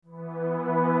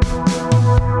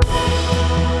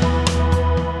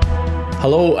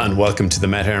Hello and welcome to the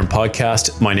Met Éireann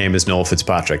Podcast. My name is Noel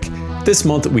Fitzpatrick. This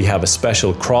month we have a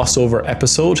special crossover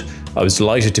episode. I was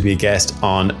delighted to be a guest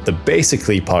on the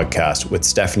Basically podcast with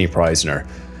Stefanie Preissner.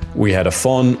 We had a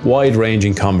fun,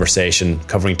 wide-ranging conversation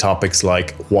covering topics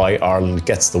like why Ireland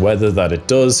gets the weather that it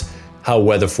does, how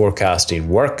weather forecasting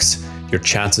works, your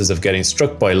chances of getting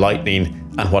struck by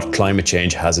lightning, and what climate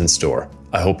change has in store.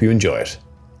 I hope you enjoy it.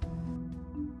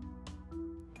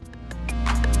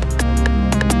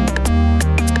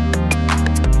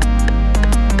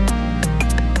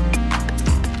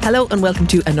 Hello and welcome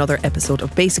to another episode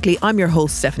of Basically. I'm your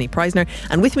host, Stefanie Preissner,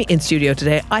 and with me in studio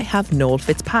today, I have Noel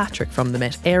Fitzpatrick from the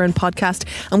Met Éireann Podcast,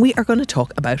 and we are going to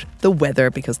talk about the weather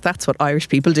because that's what Irish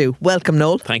people do. Welcome,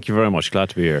 Noel. Thank you very much. Glad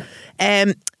to be here.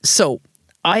 So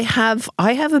I have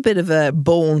a bit of a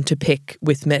bone to pick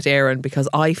with Met Éireann because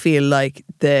I feel like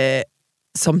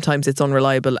sometimes it's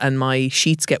unreliable and my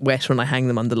sheets get wet when I hang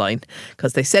them on the line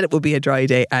because they said it would be a dry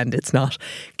day and it's not.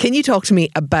 Can you talk to me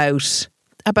about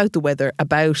the weather,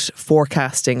 about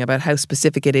forecasting, about how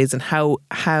specific it is and how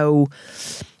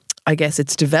I guess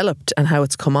it's developed and how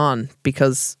it's come on?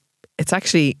 Because it's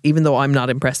actually, even though I'm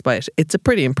not impressed by it, it's a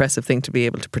pretty impressive thing to be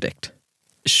able to predict.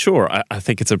 Sure, I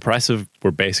think it's impressive. We're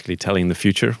basically telling the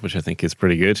future, which I think is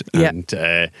pretty good. Yeah.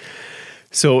 And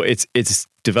so it's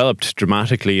developed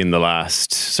dramatically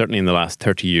certainly in the last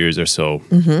 30 years or so,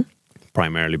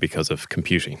 primarily because of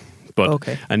computing. But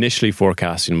Initially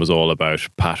forecasting was all about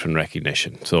pattern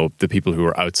recognition. So the people who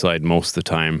were outside most of the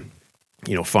time,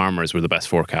 farmers were the best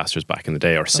forecasters back in the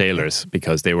day, or sailors,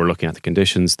 because they were looking at the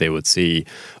conditions. They would see,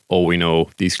 we know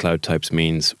these cloud types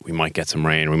means we might get some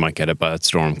rain, we might get a bad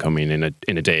storm coming in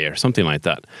a day or something like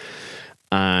that.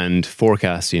 And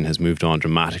forecasting has moved on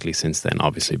dramatically since then,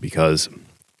 obviously, because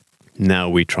now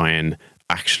we try and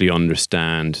actually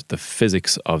understand the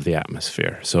physics of the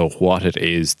atmosphere. So what it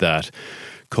is that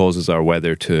causes our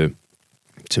weather to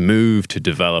move, to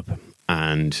develop,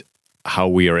 and how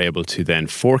we are able to then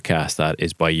forecast that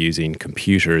is by using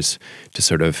computers to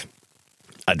sort of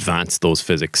advance those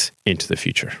physics into the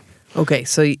future. Okay,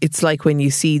 so it's like when you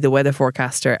see the weather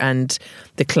forecaster and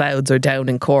the clouds are down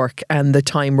in Cork and the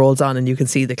time rolls on and you can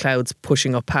see the clouds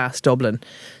pushing up past Dublin.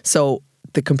 So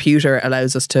the computer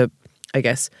allows us to, I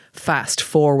guess, fast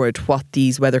forward what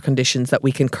these weather conditions that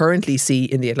we can currently see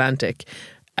in the Atlantic,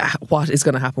 what is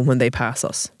going to happen when they pass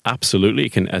us. Absolutely.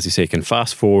 It can, as you say, can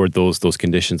fast forward those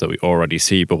conditions that we already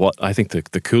see. But what I think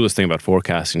the coolest thing about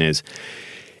forecasting is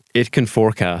it can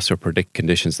forecast or predict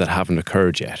conditions that haven't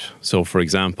occurred yet. So, for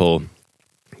example,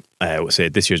 say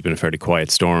this year's been a fairly quiet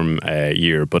storm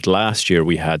year, but last year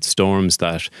we had storms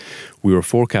that we were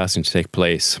forecasting to take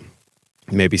place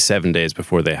maybe 7 days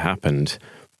before they happened,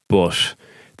 but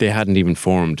they hadn't even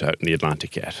formed out in the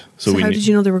Atlantic yet. So how did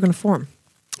you know they were going to form?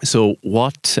 So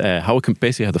how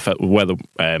the weather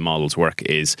models work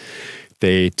is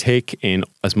they take in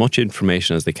as much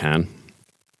information as they can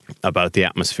about the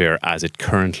atmosphere as it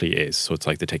currently is. So it's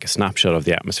like they take a snapshot of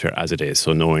the atmosphere as it is.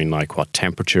 So knowing like what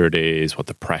temperature it is, what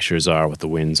the pressures are, what the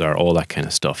winds are, all that kind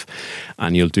of stuff.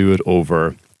 And you'll do it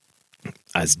over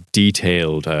as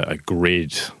detailed a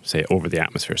grid, say, over the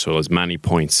atmosphere. So as many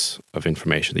points of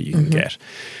information that you can get.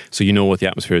 So you know what the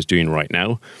atmosphere is doing right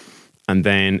now. And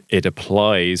then it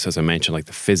applies, as I mentioned, like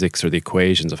the physics or the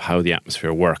equations of how the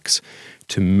atmosphere works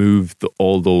to move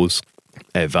all those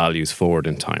values forward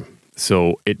in time.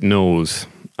 So it knows,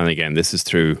 and again, this is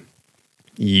through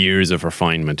years of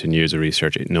refinement and years of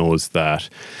research, it knows that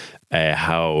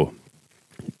how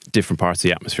different parts of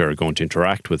the atmosphere are going to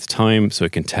interact with time. So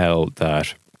it can tell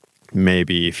that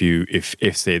maybe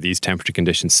if say these temperature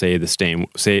conditions stay the same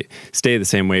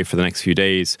way for the next few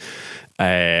days,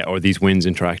 or these winds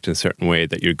interact in a certain way,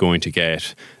 that you're going to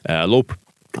get a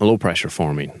low pressure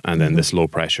forming, and then this low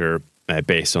pressure,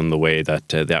 based on the way that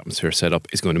the atmosphere is set up,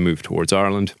 is going to move towards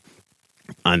Ireland.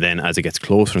 And then as it gets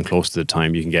closer and closer to the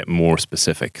time, you can get more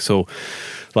specific. So,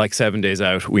 like 7 days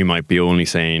out, we might be only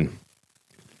saying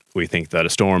we think that a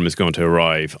storm is going to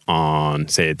arrive on,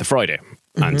 say, the Friday,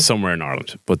 and somewhere in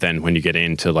Ireland. But then when you get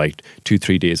into like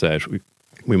 2-3 days out,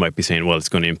 we might be saying, well, it's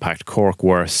going to impact Cork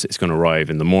worse. It's going to arrive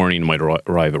in the morning. It might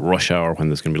arrive at rush hour when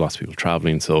there's going to be lots of people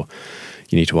travelling. So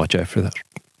you need to watch out for that.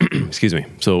 Excuse me.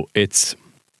 So it's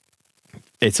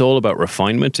all about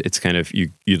refinement. It's kind of, you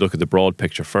look at the broad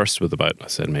picture first with about, I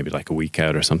said, maybe like a week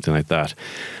out or something like that.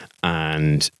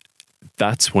 And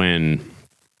that's when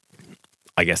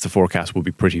I guess the forecast will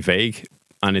be pretty vague.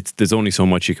 And there's only so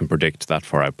much you can predict that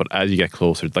far out. But as you get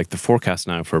closer, like the forecast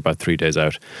now for about 3 days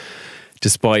out,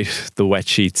 despite the wet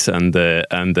sheets and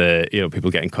the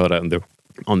people getting caught out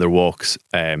on their walks,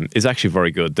 is actually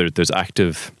very good. There's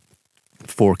active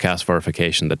forecast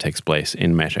verification that takes place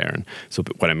in Met Éireann. So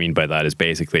what I mean by that is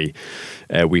basically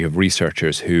we have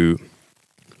researchers who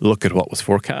look at what was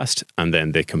forecast and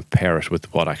then they compare it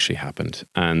with what actually happened.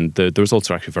 And the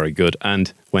results are actually very good.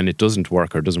 And when it doesn't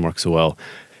work or doesn't work so well,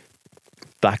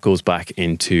 that goes back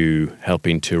into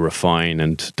helping to refine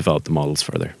and develop the models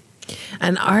further.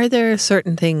 And are there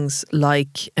certain things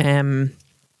like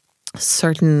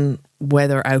certain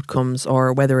weather outcomes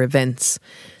or weather events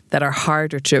that are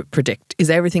harder to predict?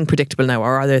 Is everything predictable now,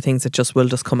 or are there things that will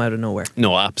just come out of nowhere?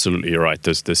 No, absolutely, you're right.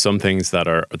 There's some things that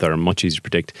are much easier to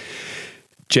predict.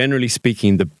 Generally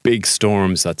speaking, the big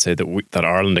storms that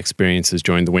Ireland experiences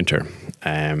during the winter,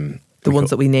 the ones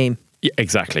that we name. Yeah,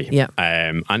 exactly. Yeah.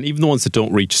 And even the ones that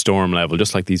don't reach storm level,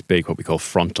 just like these big, what we call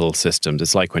frontal systems,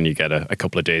 it's like when you get a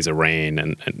couple of days of rain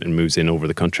and moves in over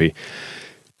the country.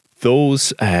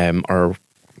 Those are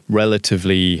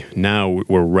relatively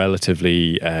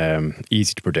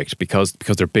easy to predict because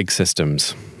they're big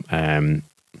systems.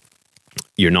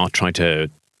 You're not trying to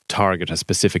target a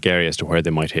specific area as to where they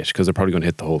might hit, because they're probably going to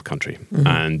hit the whole country. Mm-hmm.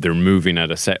 And they're moving at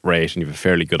a set rate, and you have a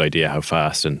fairly good idea how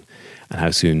fast and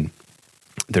how soon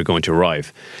they're going to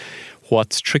arrive.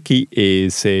 What's tricky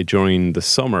is, say, during the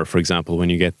summer, for example, when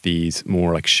you get these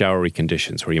more like showery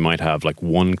conditions where you might have like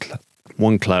one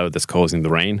cloud that's causing the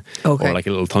rain, okay, or like a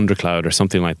little thundercloud or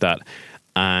something like that.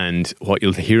 And what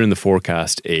you'll hear in the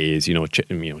forecast is,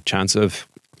 chance of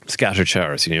scattered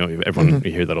showers. Everyone, mm-hmm,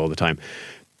 you hear that all the time.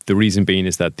 The reason being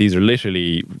is that these are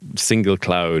literally single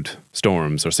cloud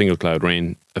storms or single cloud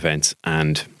rain events,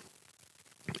 and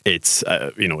it's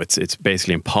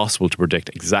basically impossible to predict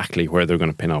exactly where they're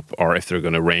going to pin up, or if they're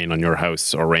going to rain on your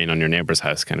house or rain on your neighbour's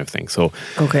house, kind of thing. So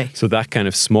that kind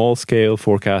of small scale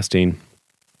forecasting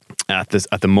at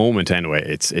the moment anyway,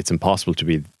 it's impossible to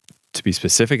be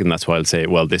specific, and that's why I'll say,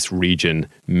 well, this region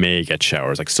may get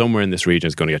showers. Like somewhere in this region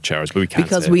is going to get showers, but we can't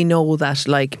because say. We know that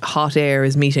like hot air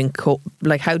is meeting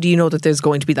how do you know that there's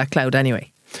going to be that cloud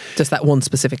anyway? Just that one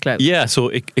specific cloud. Yeah, so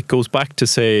it goes back to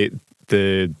say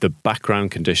the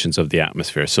background conditions of the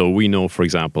atmosphere. So we know, for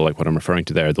example, like what I'm referring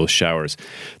to there, those showers,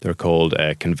 they're called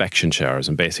convection showers,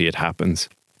 and basically it happens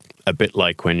a bit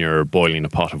like when you're boiling a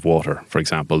pot of water, for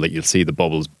example, that you'll see the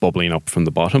bubbles bubbling up from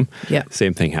the bottom. Yeah.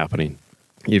 Same thing happening.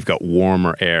 You've got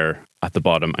warmer air at the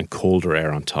bottom and colder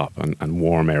air on top, and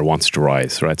warm air wants to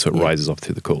rise, right? So it rises up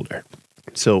through the cold air.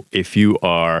 So if you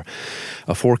are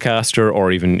a forecaster,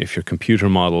 or even if your computer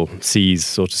model sees,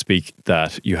 so to speak,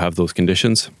 that you have those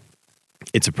conditions,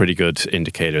 it's a pretty good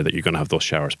indicator that you're going to have those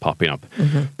showers popping up.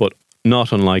 Mm-hmm. But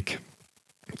not unlike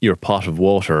your pot of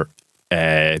water,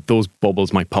 those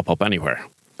bubbles might pop up anywhere.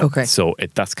 Okay. So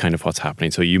that's kind of what's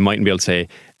happening. So you mightn't be able to say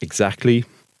exactly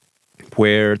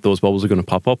where those bubbles are going to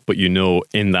pop up, but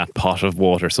in that pot of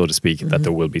water, so to speak, that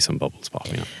there will be some bubbles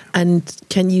popping up. And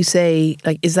can you say,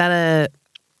 like, is that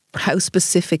how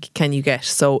specific can you get?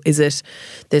 So is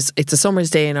it's a summer's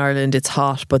day in Ireland, it's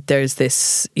hot, but there's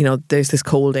this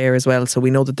cold air as well. So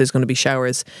we know that there's going to be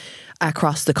showers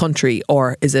across the country,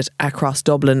 or is it across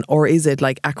Dublin, or is it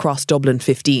like across Dublin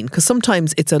 15? Because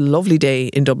sometimes it's a lovely day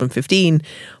in Dublin 15,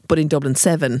 but in Dublin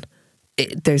 7,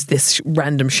 there's this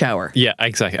random shower. Yeah,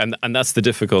 exactly. And that's the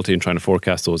difficulty in trying to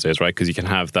forecast those days, right? Because you can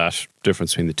have that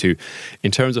difference between the two.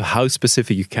 In terms of how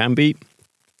specific you can be,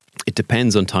 it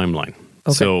depends on timeline.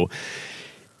 Okay. So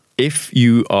if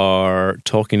you are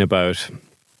talking about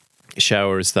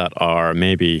showers that are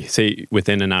maybe, say,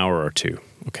 within an hour or two,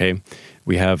 okay,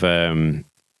 we have a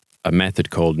method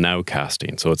called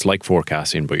nowcasting. So it's like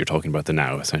forecasting, but you're talking about the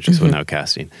now, essentially. Mm-hmm. So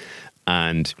nowcasting.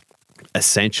 And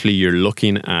essentially you're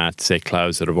looking at, say,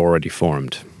 clouds that have already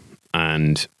formed,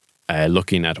 and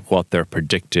looking at what their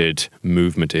predicted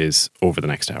movement is over the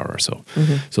next hour or so.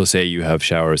 Mm-hmm. So say you have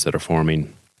showers that are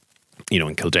forming,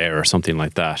 in Kildare or something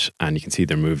like that, and you can see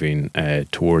they're moving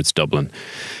towards Dublin.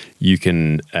 You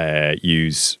can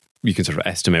sort of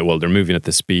estimate, well, they're moving at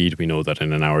this speed. We know that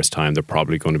in an hour's time, they're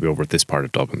probably going to be over at this part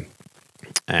of Dublin.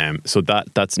 So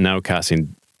that's nowcasting.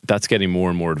 That's getting more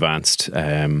and more advanced.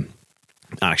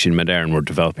 Actually, in Met Éireann, we're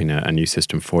developing a new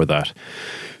system for that.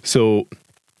 So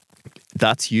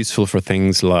that's useful for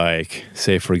things like,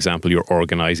 say, for example, you're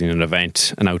organising an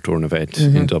outdoor event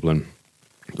mm-hmm. in Dublin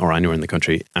or anywhere in the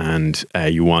country, and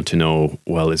you want to know,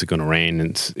 well, is it going to rain?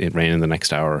 It rain in the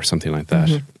next hour or something like that.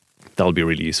 Mm-hmm. That'll be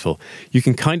really useful. You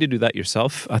can kind of do that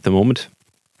yourself at the moment.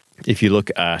 If you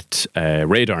look at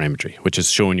radar imagery, which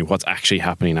is showing you what's actually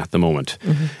happening at the moment,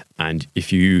 mm-hmm. and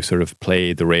if you sort of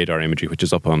play the radar imagery, which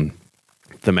is up on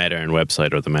the Met Éireann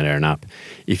website or the Met Éireann app,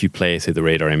 if you play, say, the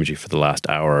radar imagery for the last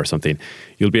hour or something,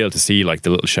 you'll be able to see like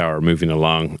the little shower moving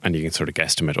along, and you can sort of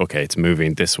guesstimate, okay, it's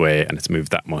moving this way and it's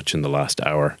moved that much in the last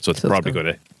hour. So it's probably going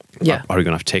to Yeah. Are you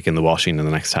going to have to take in the washing in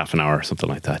the next half an hour or something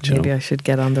like that? Maybe I should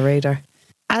get on the radar.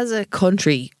 As a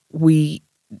country,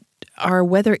 our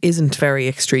weather isn't very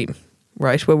extreme,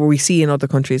 right? Where we see in other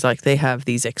countries, like they have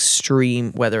these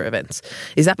extreme weather events.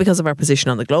 Is that because of our position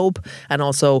on the globe? And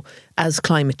also, as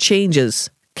climate changes,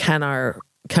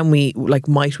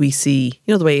 might we see,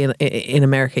 the way in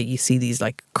America you see these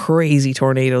like crazy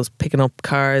tornadoes picking up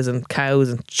cars and cows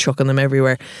and chucking them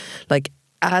everywhere. Like,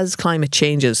 as climate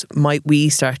changes, might we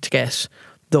start to get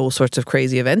those sorts of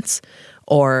crazy events?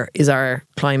 Or is our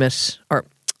climate, or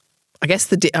I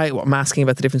guess I'm asking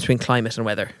about the difference between climate and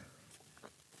weather.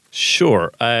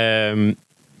 Sure. I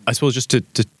suppose just to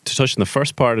touch on the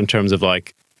first part in terms of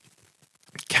like,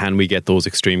 can we get those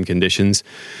extreme conditions?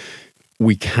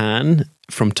 We can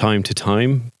from time to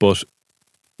time, but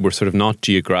we're sort of not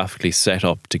geographically set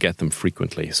up to get them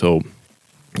frequently. So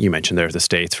you mentioned there the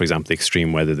States, for example, the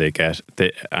extreme weather they get,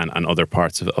 and other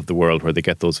parts of the world where they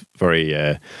get those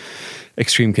very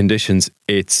extreme conditions.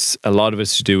 It's a lot of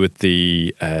it's to do with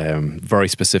the very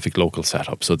specific local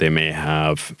setup. So they may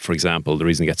have, for example, the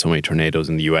reason they get so many tornadoes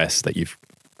in the US, that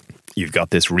you've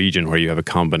got this region where you have a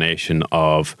combination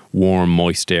of warm,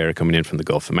 moist air coming in from the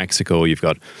Gulf of Mexico. You've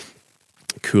got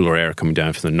cooler air coming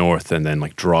down from the north, and then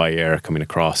like dry air coming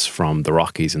across from the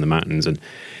Rockies and the mountains. And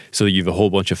so you've a whole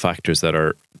bunch of factors that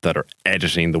are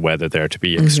editing the weather there to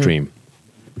be extreme.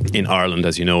 In Ireland,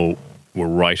 as you know, we're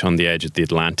right on the edge of the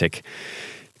Atlantic.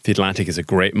 The Atlantic is a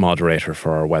great moderator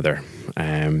for our weather,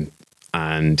 and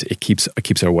it keeps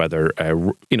our weather.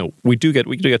 We do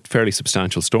get fairly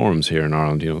substantial storms here in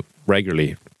Ireland,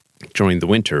 regularly during the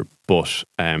winter. But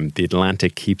the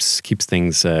Atlantic keeps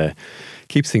things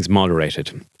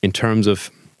moderated. In terms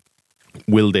of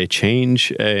will they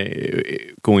change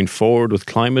going forward with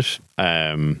climate?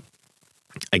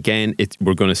 Again,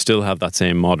 we're going to still have that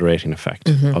same moderating effect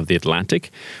of the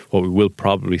Atlantic. What we will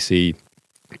probably see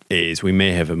is we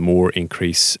may have a more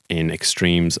increase in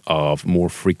extremes of more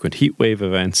frequent heat wave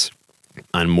events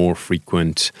and more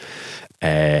frequent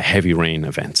heavy rain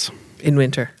events. In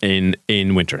winter? In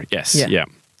winter, yes. Yeah.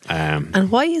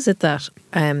 And why is it that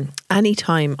any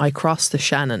time I cross the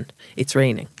Shannon, it's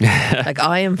raining? Like,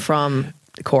 I am from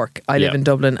Cork. I live in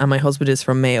Dublin, and my husband is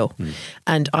from Mayo.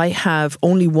 And I have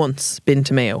only once been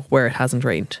to Mayo where it hasn't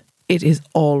rained. It is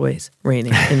always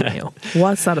raining in Mayo.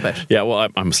 What's that about? Yeah, well,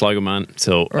 I'm a Sligo man,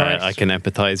 so I can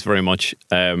empathise very much.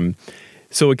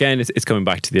 So again, it's coming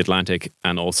back to the Atlantic,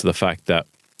 and also the fact that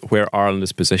where Ireland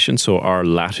is positioned, so our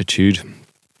latitude,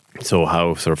 so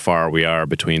how sort of far we are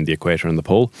between the equator and the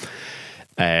pole,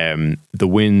 the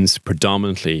winds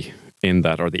predominantly in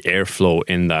that, or the airflow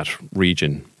in that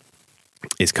region,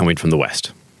 is coming from the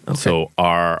west. Okay. So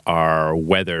our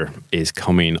weather is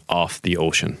coming off the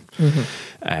ocean.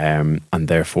 And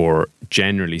therefore,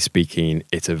 generally speaking,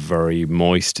 it's a very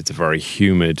moist, it's a very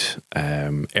humid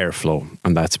airflow,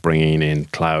 and that's bringing in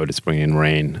cloud, it's bringing in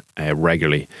rain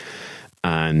regularly.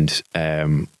 And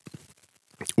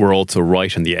we're also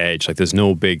right on the edge. Like, there's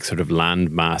no big sort of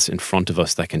land mass in front of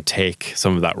us that can take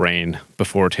some of that rain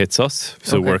before it hits us.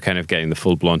 So we're kind of getting the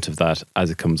full blunt of that as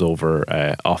it comes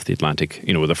over off the Atlantic,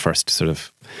 with the first sort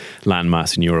of land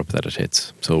mass in Europe that it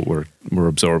hits. So we're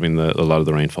absorbing a lot of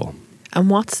the rainfall. And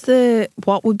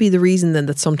what would be the reason then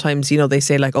that sometimes, they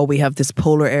say like, oh, we have this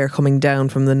polar air coming down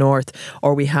from the north,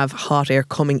 or we have hot air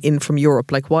coming in from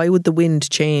Europe? Like, why would the wind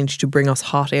change to bring us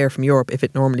hot air from Europe if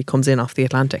it normally comes in off the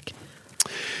Atlantic?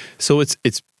 So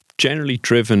it's generally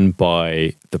driven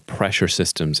by the pressure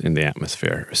systems in the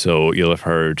atmosphere. So you'll have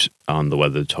heard on the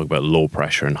weather talk about low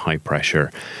pressure and high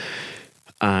pressure.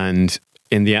 And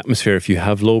in the atmosphere, if you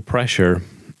have low pressure,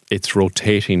 it's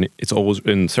rotating. It's always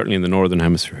certainly in the northern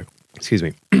hemisphere. Excuse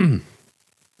me.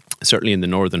 Certainly in the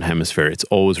northern hemisphere, it's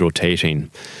always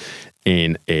rotating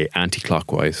in a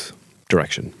anti-clockwise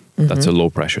direction. That's a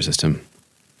low pressure system.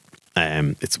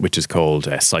 Which is called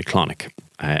cyclonic.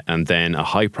 And then a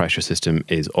high pressure system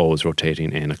is always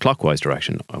rotating in a clockwise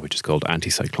direction, which is called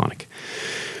anticyclonic.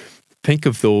 Think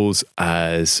of those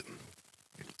as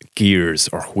gears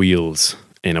or wheels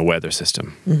in a weather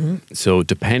system. So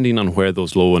depending on where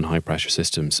those low and high pressure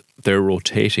systems, they're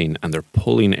rotating and they're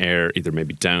pulling air either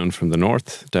maybe down from the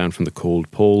north, down from the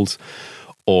cold poles,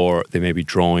 or they may be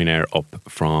drawing air up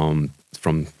from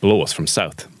below us, from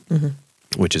south.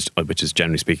 Which is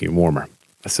generally speaking warmer.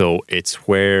 So it's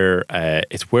where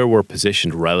we're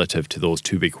positioned relative to those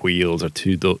two big wheels, or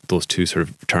to those two sort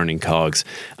of turning cogs,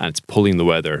 and it's pulling the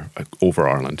weather over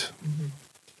Ireland.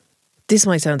 This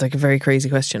might sound like a very crazy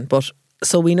question, but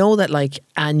so we know that like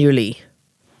annually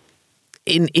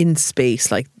in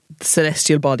space, like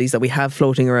celestial bodies that we have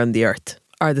floating around the Earth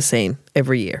are the same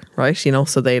every year, right? You know,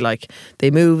 so they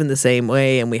move in the same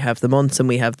way, and we have the months and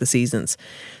we have the seasons.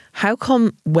 How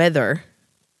come weather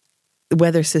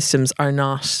systems are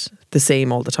not the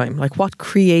same all the time? Like, what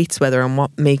creates weather and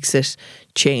what makes it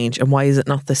change, and why is it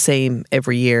not the same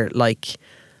every year? Like,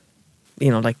 you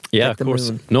know, like of the course.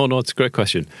 moon? No, it's a great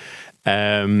question.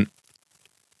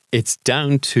 It's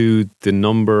down to the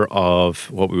number of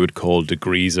what we would call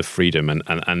degrees of freedom,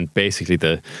 and basically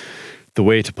the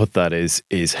way to put that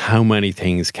is how many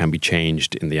things can be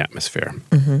changed in the atmosphere.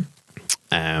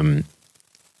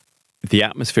 The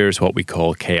atmosphere is what we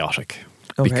call chaotic.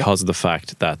 Okay. Because of the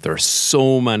fact that there are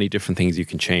so many different things you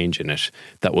can change in it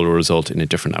that will result in a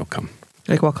different outcome.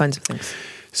 Like what kinds of things?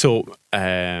 So,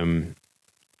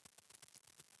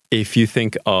 if you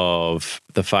think of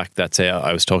the fact that, say,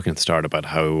 I was talking at the start about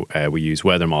how we use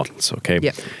weather models, okay?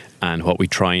 Yeah. And what we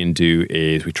try and do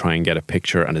is we try and get a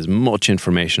picture and as much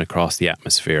information across the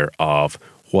atmosphere of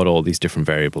what all these different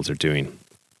variables are doing.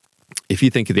 If you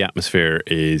think of the atmosphere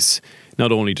is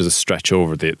not only does it stretch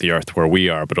over the Earth where we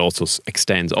are, but also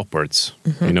extends upwards.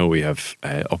 You know, we have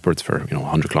upwards for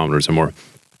 100 kilometers or more,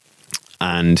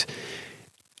 and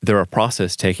there are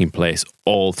processes taking place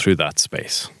all through that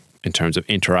space in terms of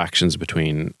interactions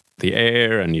between the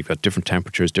air, and you've got different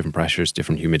temperatures, different pressures,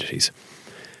 different humidities.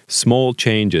 Small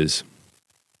changes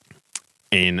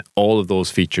in all of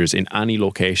those features in any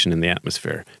location in the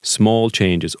atmosphere, small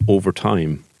changes over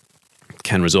time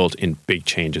can result in big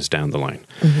changes down the line.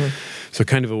 So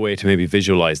kind of a way to maybe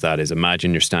visualize that is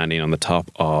imagine you're standing on the top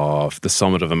of the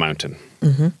summit of a mountain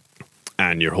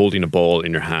and you're holding a ball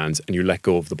in your hands and you let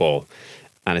go of the ball.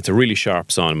 And it's a really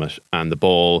sharp summit, and the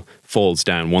ball falls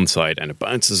down one side and it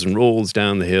bounces and rolls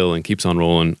down the hill and keeps on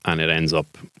rolling, and it ends up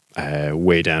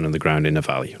way down on the ground in a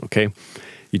valley, okay?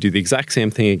 You do the exact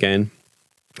same thing again,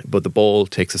 but the ball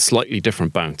takes a slightly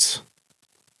different bounce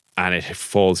and it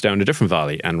falls down a different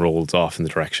valley and rolls off in the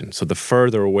direction. So the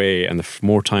further away and the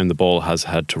more time the ball has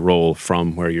had to roll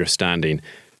from where you're standing,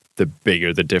 the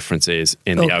bigger the difference is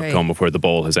in the outcome of where the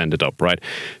ball has ended up, right?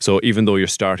 So even though you're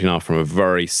starting off from a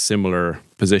very similar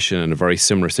position and a very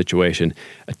similar situation,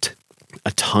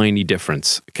 a tiny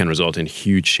difference can result in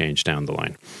huge change down the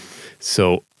line.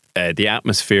 So the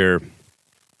atmosphere,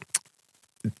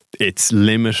 its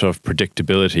limit of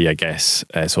predictability, I guess,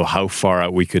 so how far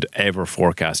out we could ever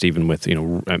forecast, even with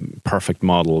perfect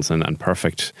models and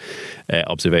perfect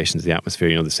observations of the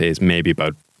atmosphere, they say is maybe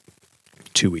about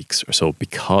 2 weeks or so,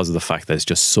 because of the fact that it's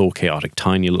just so chaotic,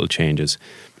 tiny little changes.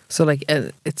 So like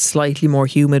it's slightly more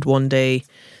humid one day,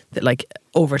 that like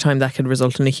over time that could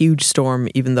result in a huge storm,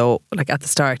 even though like at the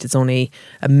start it's only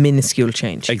a minuscule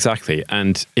change. Exactly.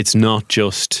 And it's not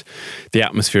just the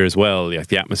atmosphere as well. Like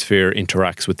the atmosphere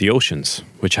interacts with the oceans,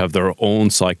 which have their own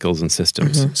cycles and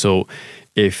systems. So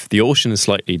if the ocean is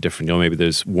slightly different, maybe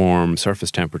there's warm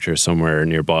surface temperatures somewhere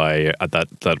nearby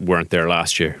that weren't there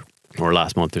last year or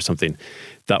last month or something,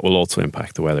 that will also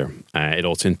impact the weather. It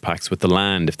also impacts with the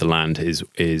land. If the land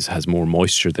has more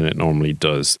moisture than it normally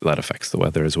does, that affects the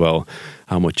weather as well.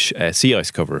 How much sea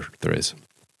ice cover there is.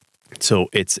 So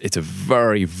it's a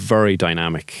very, very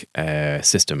dynamic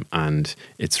system, and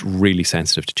it's really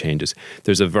sensitive to changes.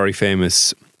 There's a very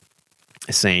famous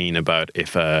saying about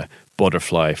if a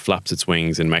butterfly flaps its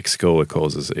wings in Mexico, it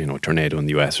causes a tornado in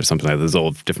the US or something like that. There's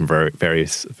all different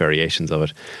various variations of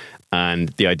it. And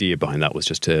the idea behind that was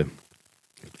just to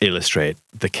illustrate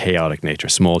the chaotic nature.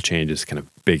 Small changes can have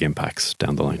big impacts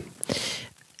down the line.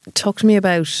 Talk to me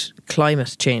about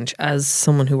climate change. As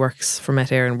someone who works for Met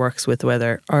Éireann and works with the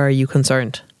weather, are you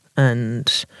concerned?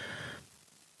 And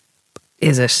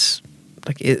is it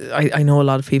like, I know a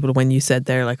lot of people, when you said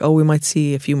there, like, oh, we might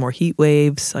see a few more heat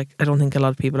waves. Like, I don't think a lot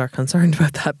of people are concerned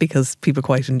about that because people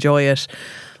quite enjoy it.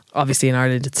 Obviously in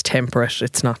Ireland it's temperate,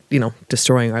 it's not,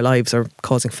 destroying our lives or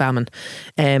causing famine.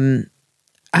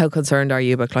 How concerned are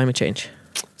you about climate change?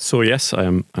 So yes,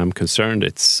 I'm concerned.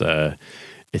 It's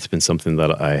been something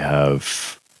that I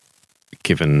have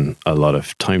given a lot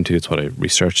of time to. It's what I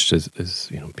researched as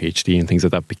PhD and things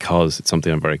like that, because it's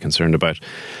something I'm very concerned about.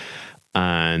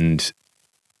 And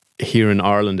here in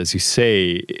Ireland, as you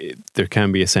say, there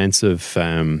can be a sense of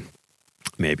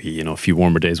maybe a few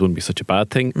warmer days wouldn't be such a bad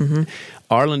thing.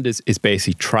 Ireland is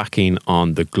basically tracking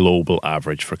on the global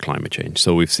average for climate change.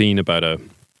 So we've seen about a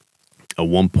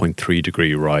 1.3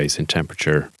 degree rise in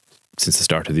temperature since the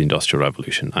start of the Industrial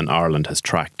Revolution, and Ireland has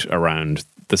tracked around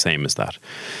the same as that.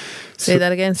 Say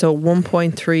that again. So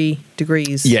 1.3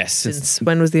 degrees. Yes. Since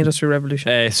when was the Industrial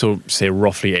Revolution? So say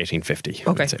roughly 1850.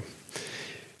 Okay. I'd say.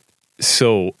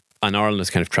 So, and Ireland has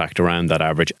kind of tracked around that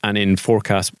average, and in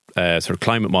forecast sort of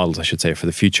climate models, I should say, for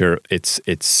the future,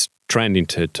 it's trending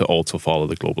to also follow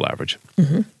the global average.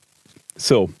 Mm-hmm.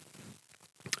 So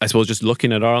I suppose just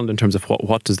looking at Ireland in terms of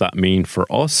what does that mean for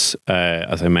us?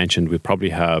 As I mentioned, we'll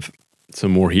probably have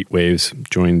some more heat waves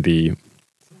during the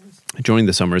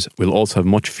summers. We'll also have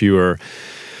much fewer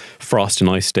frost and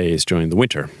ice days during the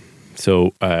winter.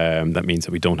 So that means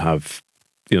that we don't have,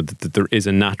 there is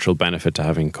a natural benefit to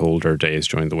having colder days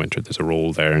during the winter. There's a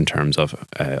role there in terms of,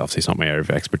 obviously it's not my area of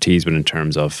expertise, but in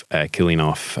terms of killing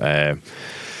off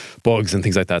bugs and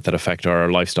things like that affect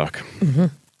our livestock mm-hmm.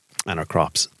 and our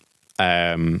crops.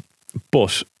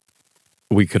 But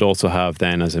we could also have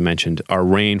then, as I mentioned, our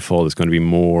rainfall is going to be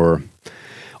more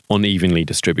unevenly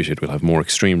distributed. We'll have more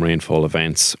extreme rainfall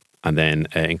events and then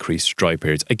increased dry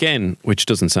periods. Again, which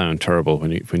doesn't sound terrible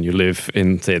when you live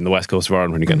in, say, in the west coast of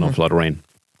Ireland when you get an awful lot of rain.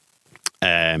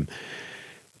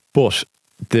 But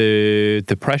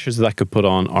the pressures that could put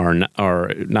on our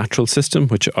natural system,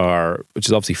 which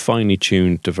is obviously finely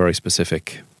tuned to very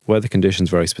specific weather conditions,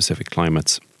 very specific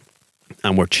climates,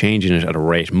 and we're changing it at a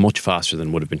rate much faster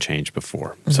than would have been changed before.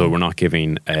 Mm-hmm. So we're not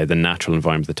giving the natural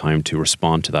environment the time to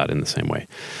respond to that in the same way.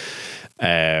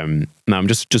 Now I'm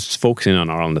just focusing on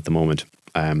Ireland at the moment.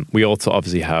 We also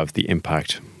obviously have the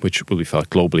impact, which will be felt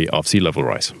globally, of sea level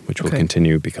rise, which will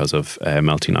continue because of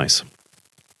melting ice.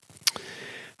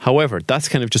 However, that's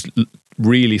kind of just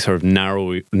really sort of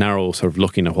narrow sort of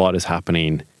looking at what is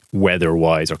happening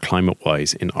weather-wise or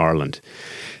climate-wise in Ireland.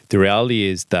 The reality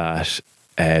is that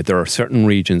there are certain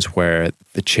regions where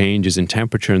the changes in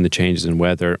temperature and the changes in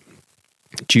weather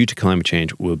due to climate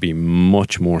change will be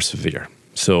much more severe.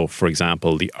 So, for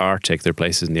example, the Arctic, there are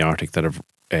places in the Arctic that have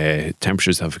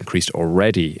temperatures have increased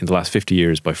already in the last 50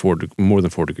 years by more than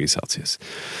 4 degrees Celsius.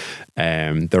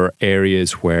 There are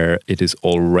areas where it is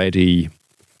already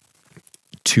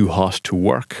too hot to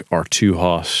work or too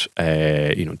hot,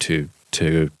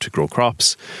 to grow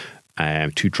crops,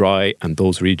 too dry, and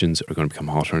those regions are going to become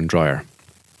hotter and drier.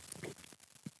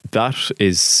 That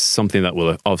is something that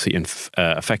will obviously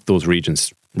affect those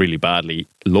regions really badly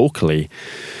locally,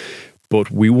 but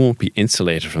we won't be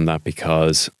insulated from that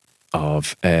because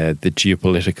of the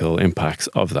geopolitical impacts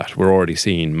of that. We're already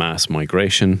seeing mass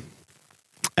migration.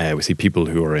 We see people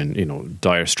who are in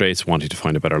dire straits wanting to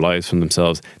find a better lives for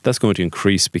themselves. That's going to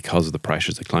increase because of the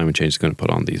pressures that climate change is going to put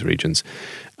on these regions,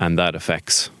 and that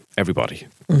affects everybody.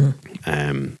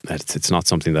 Mm-hmm. It's not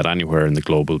something that anywhere in the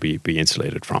globe will be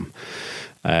insulated from.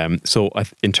 So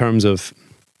in terms of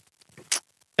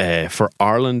for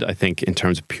Ireland, I think in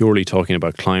terms of purely talking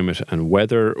about climate and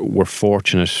weather, we're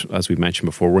fortunate, as we mentioned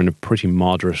before, we're in a pretty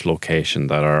moderate location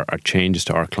that our changes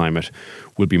to our climate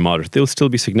will be moderate. They'll still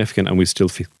be significant and we still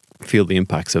feel the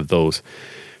impacts of those,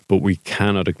 but we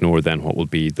cannot ignore then what will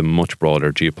be the much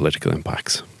broader geopolitical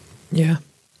impacts. Yeah.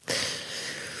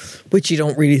 Which you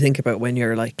don't really think about when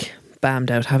you're like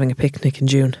bammed out having a picnic in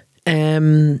June.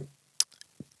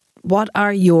 What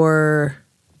are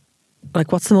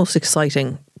what's the most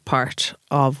exciting part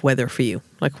of weather for you?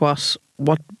 Like what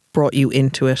brought you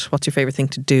into it? What's your favorite thing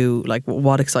to do? Like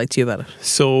what excites you about it?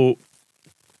 So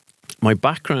my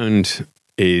background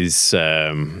is,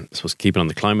 I suppose keeping on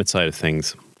the climate side of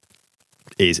things,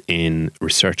 is in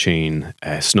researching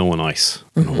snow and ice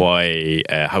and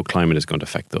how climate is going to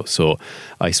affect those. So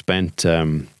I spent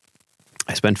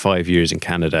 5 years in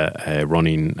Canada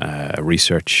running a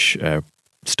research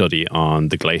study on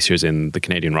the glaciers in the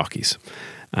Canadian Rockies,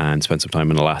 and spent some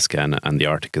time in Alaska and the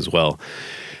Arctic as well,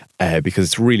 because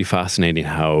it's really fascinating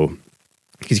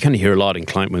because you kind of hear a lot in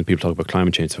climate when people talk about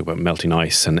climate change, talk about melting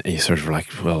ice, and you sort of like,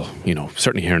 well,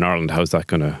 certainly here in Ireland, how's that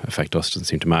going to affect us? Doesn't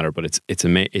seem to matter, but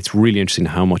it's really interesting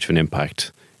how much of an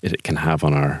impact it can have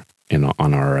on our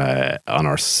on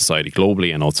our society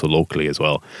globally and also locally as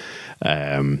well.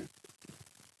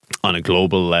 On a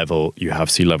global level, you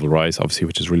have sea level rise, obviously,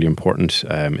 which is really important.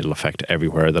 It'll affect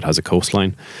everywhere that has a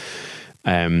coastline.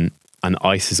 And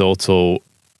ice is also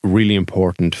really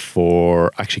important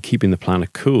for actually keeping the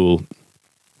planet cool.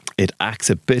 It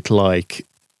acts a bit like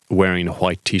wearing a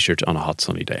white t-shirt on a hot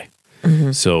sunny day.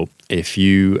 Mm-hmm. So if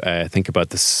you think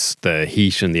about the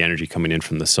heat and the energy coming in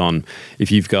from the sun,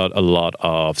 if you've got a lot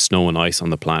of snow and ice on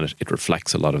the planet, it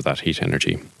reflects a lot of that heat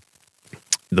energy.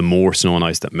 The more snow and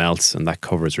ice that melts and that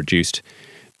cover is reduced,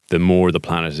 the more the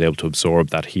planet is able to absorb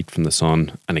that heat from the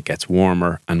sun, and it gets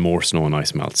warmer and more snow and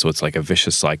ice melts. So it's like a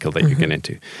vicious cycle that you get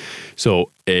into. So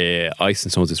ice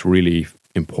and snow has this really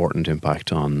important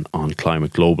impact on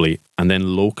climate globally. And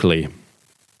then locally,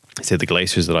 say the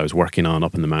glaciers that I was working on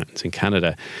up in the mountains in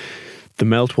Canada, the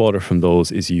meltwater from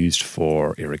those is used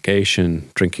for irrigation,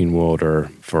 drinking water,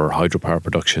 for hydropower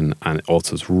production, and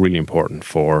also is really important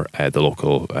for the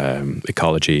local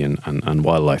ecology and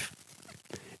wildlife.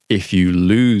 if you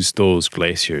lose those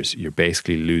glaciers, you're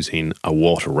basically losing a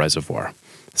water reservoir.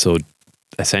 So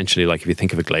essentially, like if you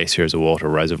think of a glacier as a water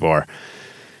reservoir,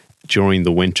 during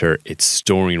the winter, it's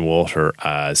storing water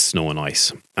as snow and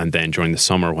ice. And then during the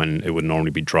summer, when it would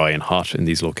normally be dry and hot in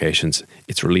these locations,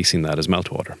 it's releasing that as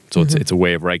meltwater. So it's a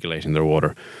way of regulating their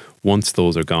water. Once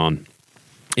those are gone,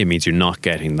 it means you're not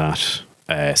getting that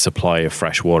supply of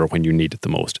fresh water when you need it the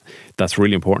most. That's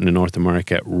really important in North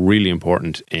America, really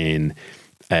important in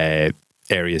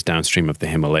areas downstream of the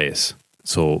Himalayas.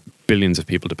 So billions of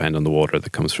people depend on the water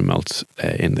that comes from melt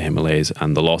in the Himalayas,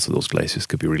 and the loss of those glaciers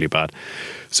could be really bad.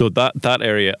 So that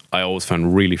area I always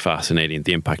found really fascinating,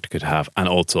 the impact it could have, and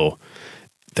also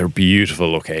they're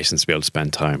beautiful locations to be able to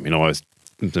spend time. You know, it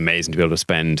was amazing to be able to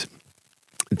spend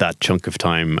that chunk of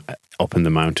time up in the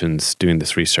mountains doing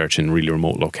this research in really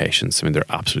remote locations. I mean, they're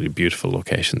absolutely beautiful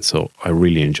locations. So I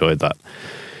really enjoyed that.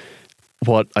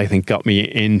 What I think got me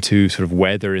into sort of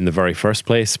weather in the very first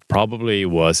place probably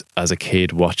was as a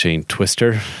kid watching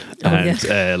Twister,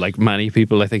 like many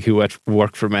people I think who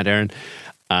worked for Met Éireann,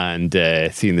 and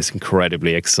seeing this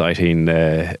incredibly exciting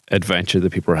adventure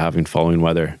that people were having following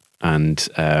weather. And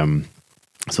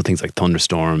so things like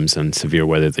thunderstorms and severe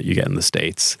weather that you get in the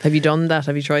States. Have you done that?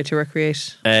 Have you tried to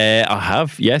recreate? I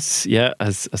have, yes. Yeah,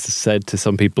 as I said to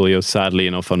some people, you know, sadly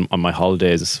enough, on my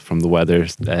holidays from the weather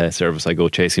service, I go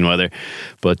chasing weather.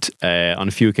 But on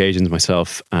a few occasions,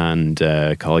 myself and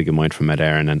a colleague of mine from Met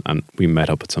Éireann, and we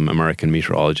met up with some American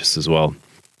meteorologists as well.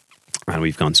 And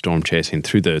we've gone storm chasing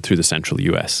through the central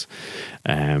US.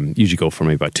 Usually go for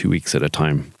maybe about 2 weeks at a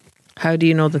time. How do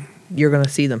you know that you're going to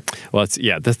see them? Well,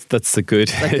 that's the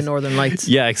good. Like the Northern Lights.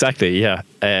 Yeah, exactly. Yeah,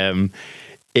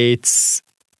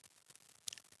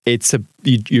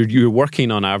 you're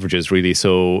working on averages really.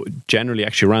 So generally,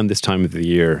 actually around this time of the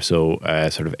year, so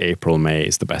sort of April, May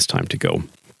is the best time to go.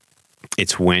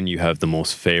 It's when you have the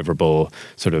most favourable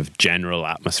sort of general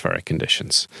atmospheric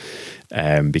conditions,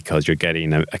 because you're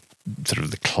getting a sort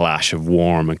of the clash of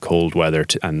warm and cold weather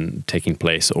and taking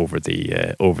place over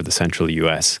the central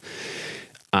US.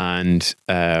 And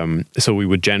so we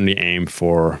would generally aim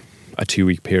for a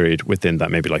 2-week period within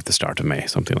that, maybe like the start of May,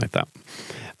 something like that.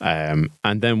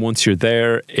 And then once you're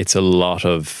there, it's a lot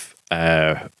of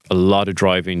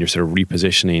driving. You're sort of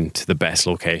repositioning to the best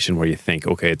location where you think,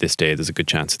 okay, this day there's a good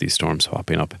chance of these storms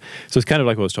popping up. So it's kind of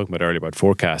like what I was talking about earlier about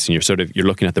forecasting. You're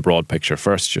looking at the broad picture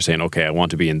first. You're saying, okay, I want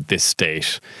to be in this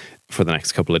state for the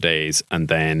next couple of days, and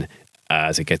then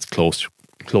as it gets close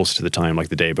to the time, like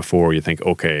the day before, you think,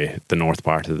 okay, the north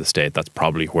part of the state, that's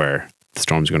probably where the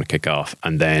storms are going to kick off.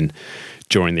 And then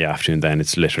during the afternoon, then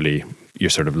it's literally, you're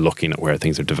sort of looking at where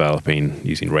things are developing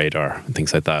using radar and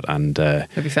things like that. And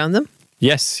have you found them?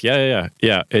 Yes. Yeah.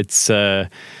 It's a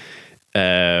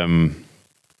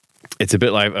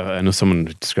bit like, I know someone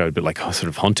described it a bit like sort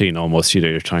of hunting almost, you know,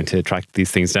 you're trying to track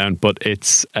these things down. But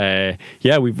it's,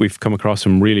 we've come across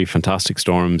some really fantastic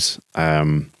storms.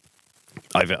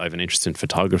 I've an interest in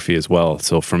photography as well.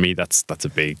 So for me, that's a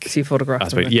big... So you photograph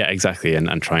aspect. Yeah, exactly.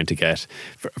 And trying to get...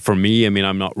 For me, I mean,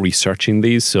 I'm not researching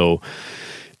these, so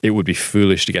it would be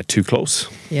foolish to get too close.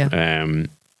 Yeah.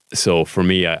 So for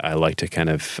me, I like to kind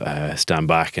of stand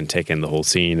back and take in the whole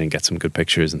scene and get some good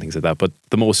pictures and things like that. But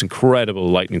the most incredible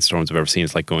lightning storms I've ever seen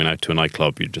is like going out to a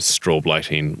nightclub. You're just strobe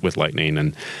lighting with lightning,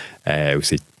 and we've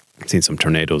seen some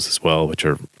tornadoes as well, which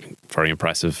are very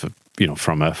impressive, you know,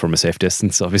 from a safe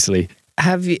distance, obviously.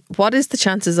 What is the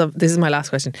chances of, this is my last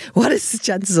question, what is the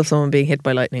chances of someone being hit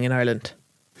by lightning in Ireland?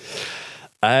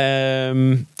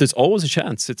 There's always a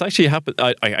chance. It's actually happened.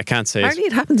 I can't say. Apparently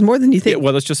it happens more than you think. Yeah,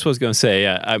 well, that's just what I was going to say.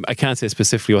 Yeah, I can't say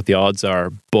specifically what the odds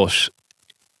are, but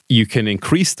you can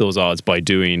increase those odds by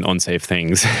doing unsafe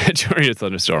things during a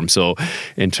thunderstorm. So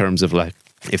in terms of like,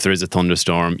 if there is a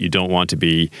thunderstorm, you don't want to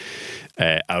be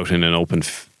out in an open,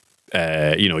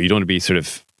 you don't want to be sort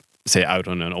of, say, out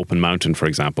on an open mountain, for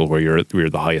example, where you're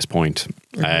the highest point.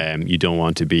 Mm-hmm. You don't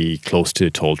want to be close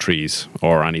to tall trees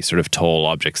or any sort of tall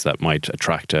objects that might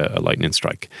attract a lightning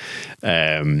strike.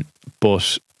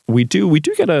 But we do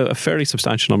get a fairly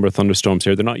substantial number of thunderstorms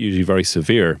here. They're not usually very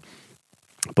severe,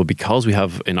 but because we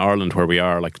have in Ireland where we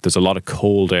are, like there's a lot of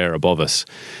cold air above us,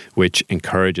 which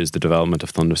encourages the development of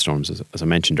thunderstorms. As I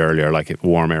mentioned earlier, like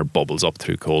warm air bubbles up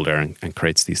through cold air and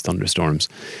creates these thunderstorms.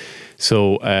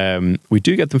 So we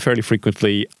do get them fairly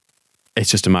frequently. It's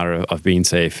just a matter of being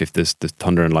safe. If there's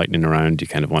thunder and lightning around, you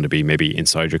kind of want to be maybe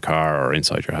inside your car or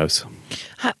inside your house.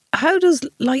 How does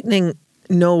lightning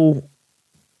know?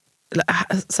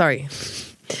 Sorry.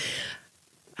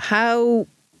 How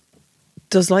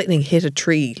does lightning hit a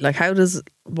tree? Like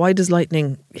why does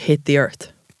lightning hit the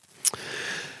earth?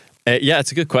 Yeah,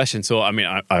 it's a good question. So, I mean,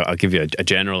 I'll give you a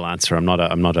general answer. I'm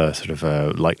not a sort of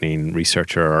a lightning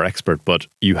researcher or expert, but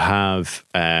you have.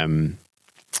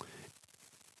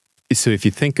 So, if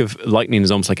you think of lightning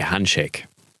as almost like a handshake,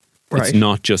 Right. it's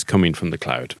not just coming from the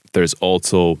cloud. There's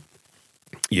also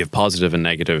you have positive and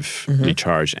negatively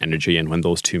charged energy, and when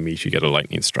those two meet, you get a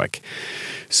lightning strike.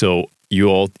 So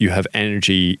you have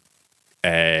energy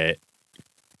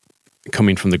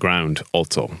coming from the ground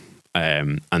also.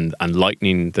 And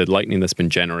lightning, the lightning that's been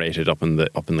generated up in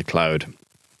the cloud,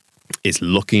 is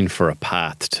looking for a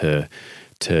path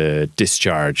to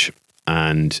discharge,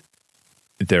 and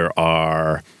there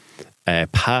are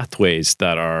pathways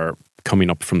that are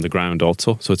coming up from the ground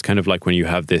also. So it's kind of like when you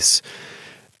have this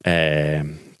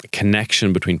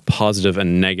connection between positive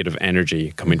and negative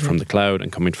energy coming from the cloud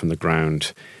and coming from the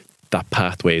ground. That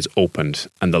pathway is opened,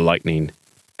 and the lightning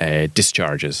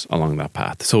discharges along that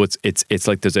path. So it's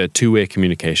like there's a two-way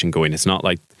communication going. It's not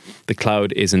like the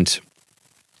cloud isn't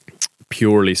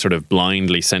purely sort of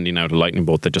blindly sending out a lightning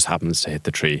bolt that just happens to hit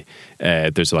the tree.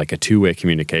 There's like a two-way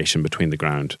communication between the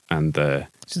ground and the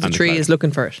So the tree is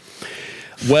looking for it.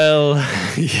 Well,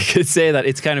 you could say that.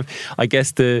 It's kind of, I guess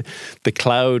the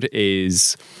cloud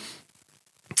is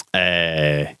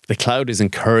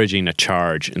encouraging a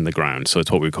charge in the ground. So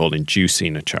it's what we call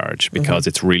inducing a charge, because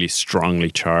it's really strongly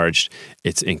charged.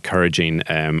 It's encouraging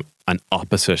an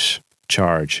opposite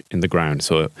charge in the ground.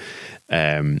 So,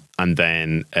 and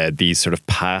then these sort of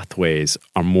pathways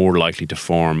are more likely to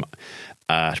form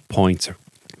at points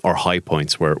or high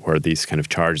points where these kind of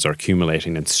charges are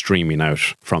accumulating and streaming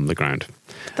out from the ground.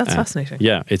 That's fascinating.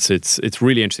 Yeah, it's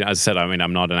really interesting. As I said, I mean,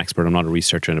 I'm not an expert, I'm not a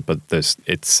researcher in it, but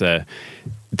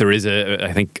there is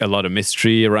I think a lot of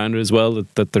mystery around it as well,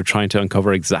 that they're trying to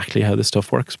uncover exactly how this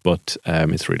stuff works. But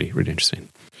it's really, really interesting.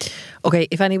 Okay,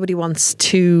 if anybody wants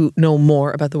to know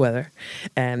more about the weather,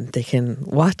 they can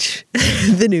watch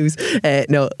the news.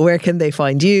 Where can they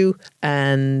find you,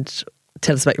 and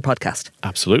tell us about your podcast?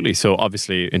 Absolutely. So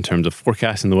obviously, in terms of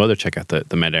forecasting the weather, check out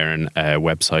the Met Éireann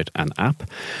website and app.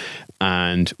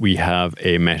 And we have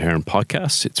a Met Éireann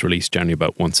podcast. It's released generally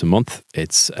about once a month.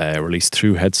 It's released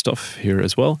through Head Stuff here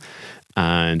as well.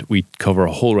 And we cover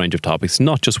a whole range of topics,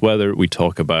 not just weather. We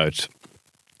talk about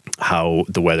how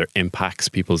the weather impacts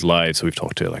people's lives. So we've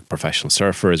talked to like professional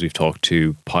surfers. We've talked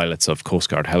to pilots of Coast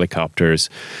Guard helicopters.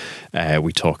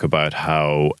 We talk about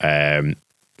how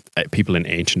people in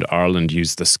ancient Ireland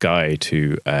used the sky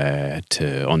to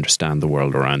understand the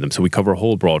world around them. So we cover a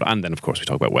whole broad, and then of course we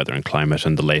talk about weather and climate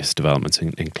and the latest developments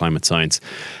in climate science.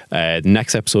 The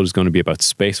next episode is going to be about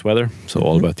space weather, so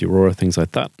all about the aurora, things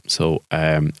like that. So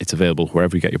it's available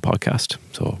wherever you get your podcast.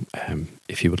 So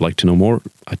if you would like to know more,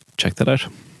 check that out.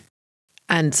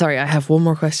 And sorry, I have one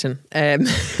more question.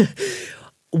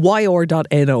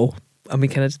 YR.no, and we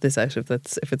can edit this out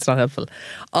if it's not helpful.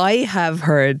 I have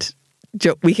heard.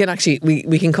 We can actually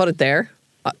we can cut it there.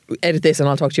 Edit this, and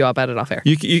I'll talk to you about it off air.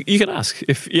 You can ask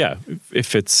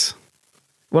if it's.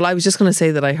 Well, I was just going to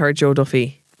say that I heard Joe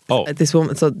Duffy. This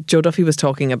woman. So Joe Duffy was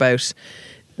talking about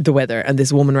the weather, and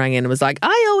this woman rang in and was like,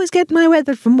 "I always get my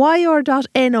weather from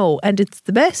YR.no, and it's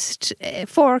the best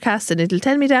forecast, and it'll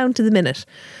tell me down to the minute."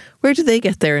 Where do they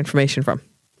get their information from?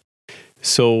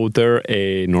 So they're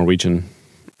a Norwegian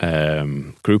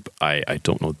group. I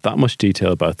don't know that much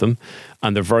detail about them,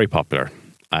 and they're very popular.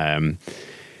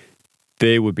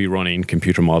 They would be running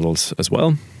computer models as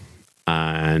well,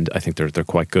 and I think they're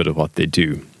quite good at what they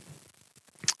do.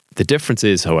 The difference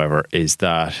is, however, is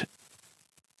that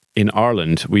in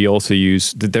Ireland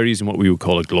they're using what we would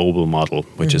call a global model,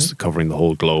 which is covering the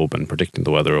whole globe and predicting the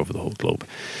weather over the whole globe.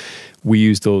 We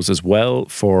use those as well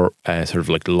for sort of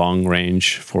like long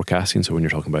range forecasting. So when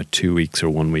you're talking about 2 weeks or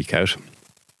 1 week out.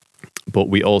 But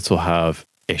we also have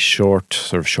a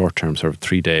short-term,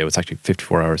 3 day, it's actually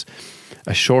 54 hours,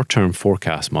 a short-term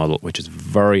forecast model, which is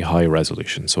very high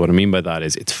resolution. So what I mean by that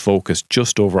is it's focused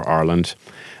just over Ireland,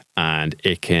 and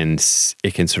it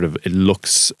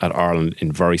looks at Ireland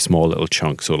in very small little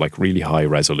chunks, so like really high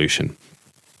resolution.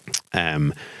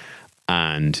 And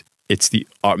it's the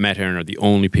Met Éireann are the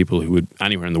only people who would,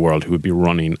 anywhere in the world, who would be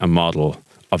running a model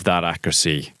of that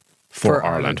accuracy for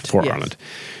Ireland. Ireland.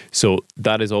 So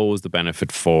that is always the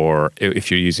benefit for, if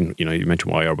you're using, you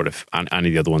mentioned YR, but if any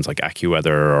of the other ones like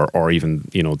AccuWeather or even,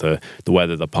 the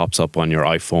weather that pops up on your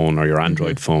iPhone or your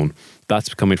Android phone,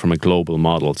 that's coming from a global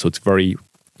model. So it's very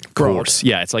coarse.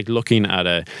 Yeah, it's like looking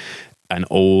at an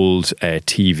old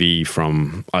TV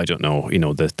from, I don't know,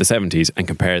 the 70s, and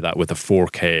compare that with a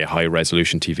 4K high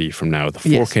resolution TV from now. The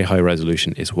 4K high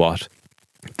resolution is what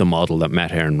the model that Met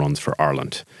Éireann runs for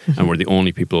Ireland. And we're the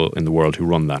only people in the world who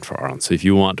run that for Ireland. So if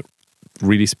you want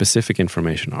really specific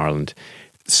information on Ireland,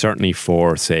 certainly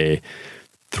for, say,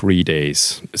 3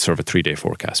 days, sort of a 3-day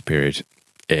forecast period,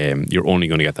 you're only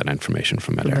going to get that information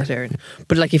from Met Éireann.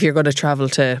 But like if you're going to travel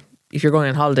if you're going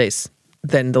on holidays,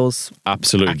 then those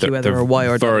absolutely they're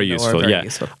very useful.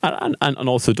 Useful. And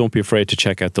also don't be afraid to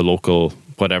check out the local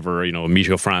whatever,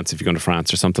 Meteo France if you're going to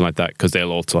France or something like that, because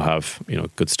they'll also have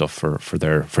good stuff for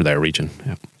their region.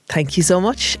 Yeah. Thank you so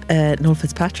much, Noel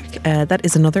Fitzpatrick. That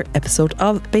is another episode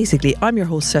of Basically. I'm your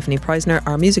host, Stefanie Preissner.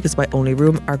 Our music is by Only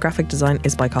Room. Our graphic design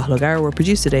is by Cathal O'Gara. We're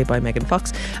produced today by Megan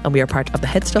Fox, and we are part of the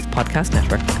Head Stuff Podcast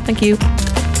Network. Thank you.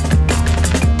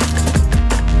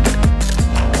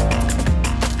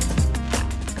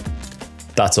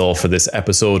 That's all for this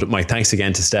episode. My thanks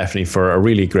again to Stefanie for a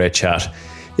really great chat.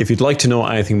 If you'd like to know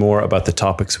anything more about the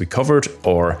topics we covered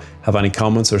or have any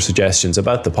comments or suggestions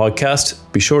about the podcast,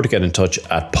 be sure to get in touch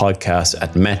at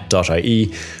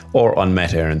podcast@met.ie or on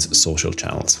Met Éireann's social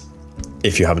channels.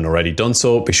 If you haven't already done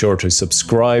so, be sure to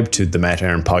subscribe to the Met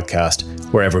Éireann Podcast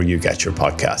wherever you get your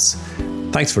podcasts.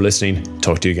 Thanks for listening.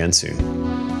 Talk to you again soon.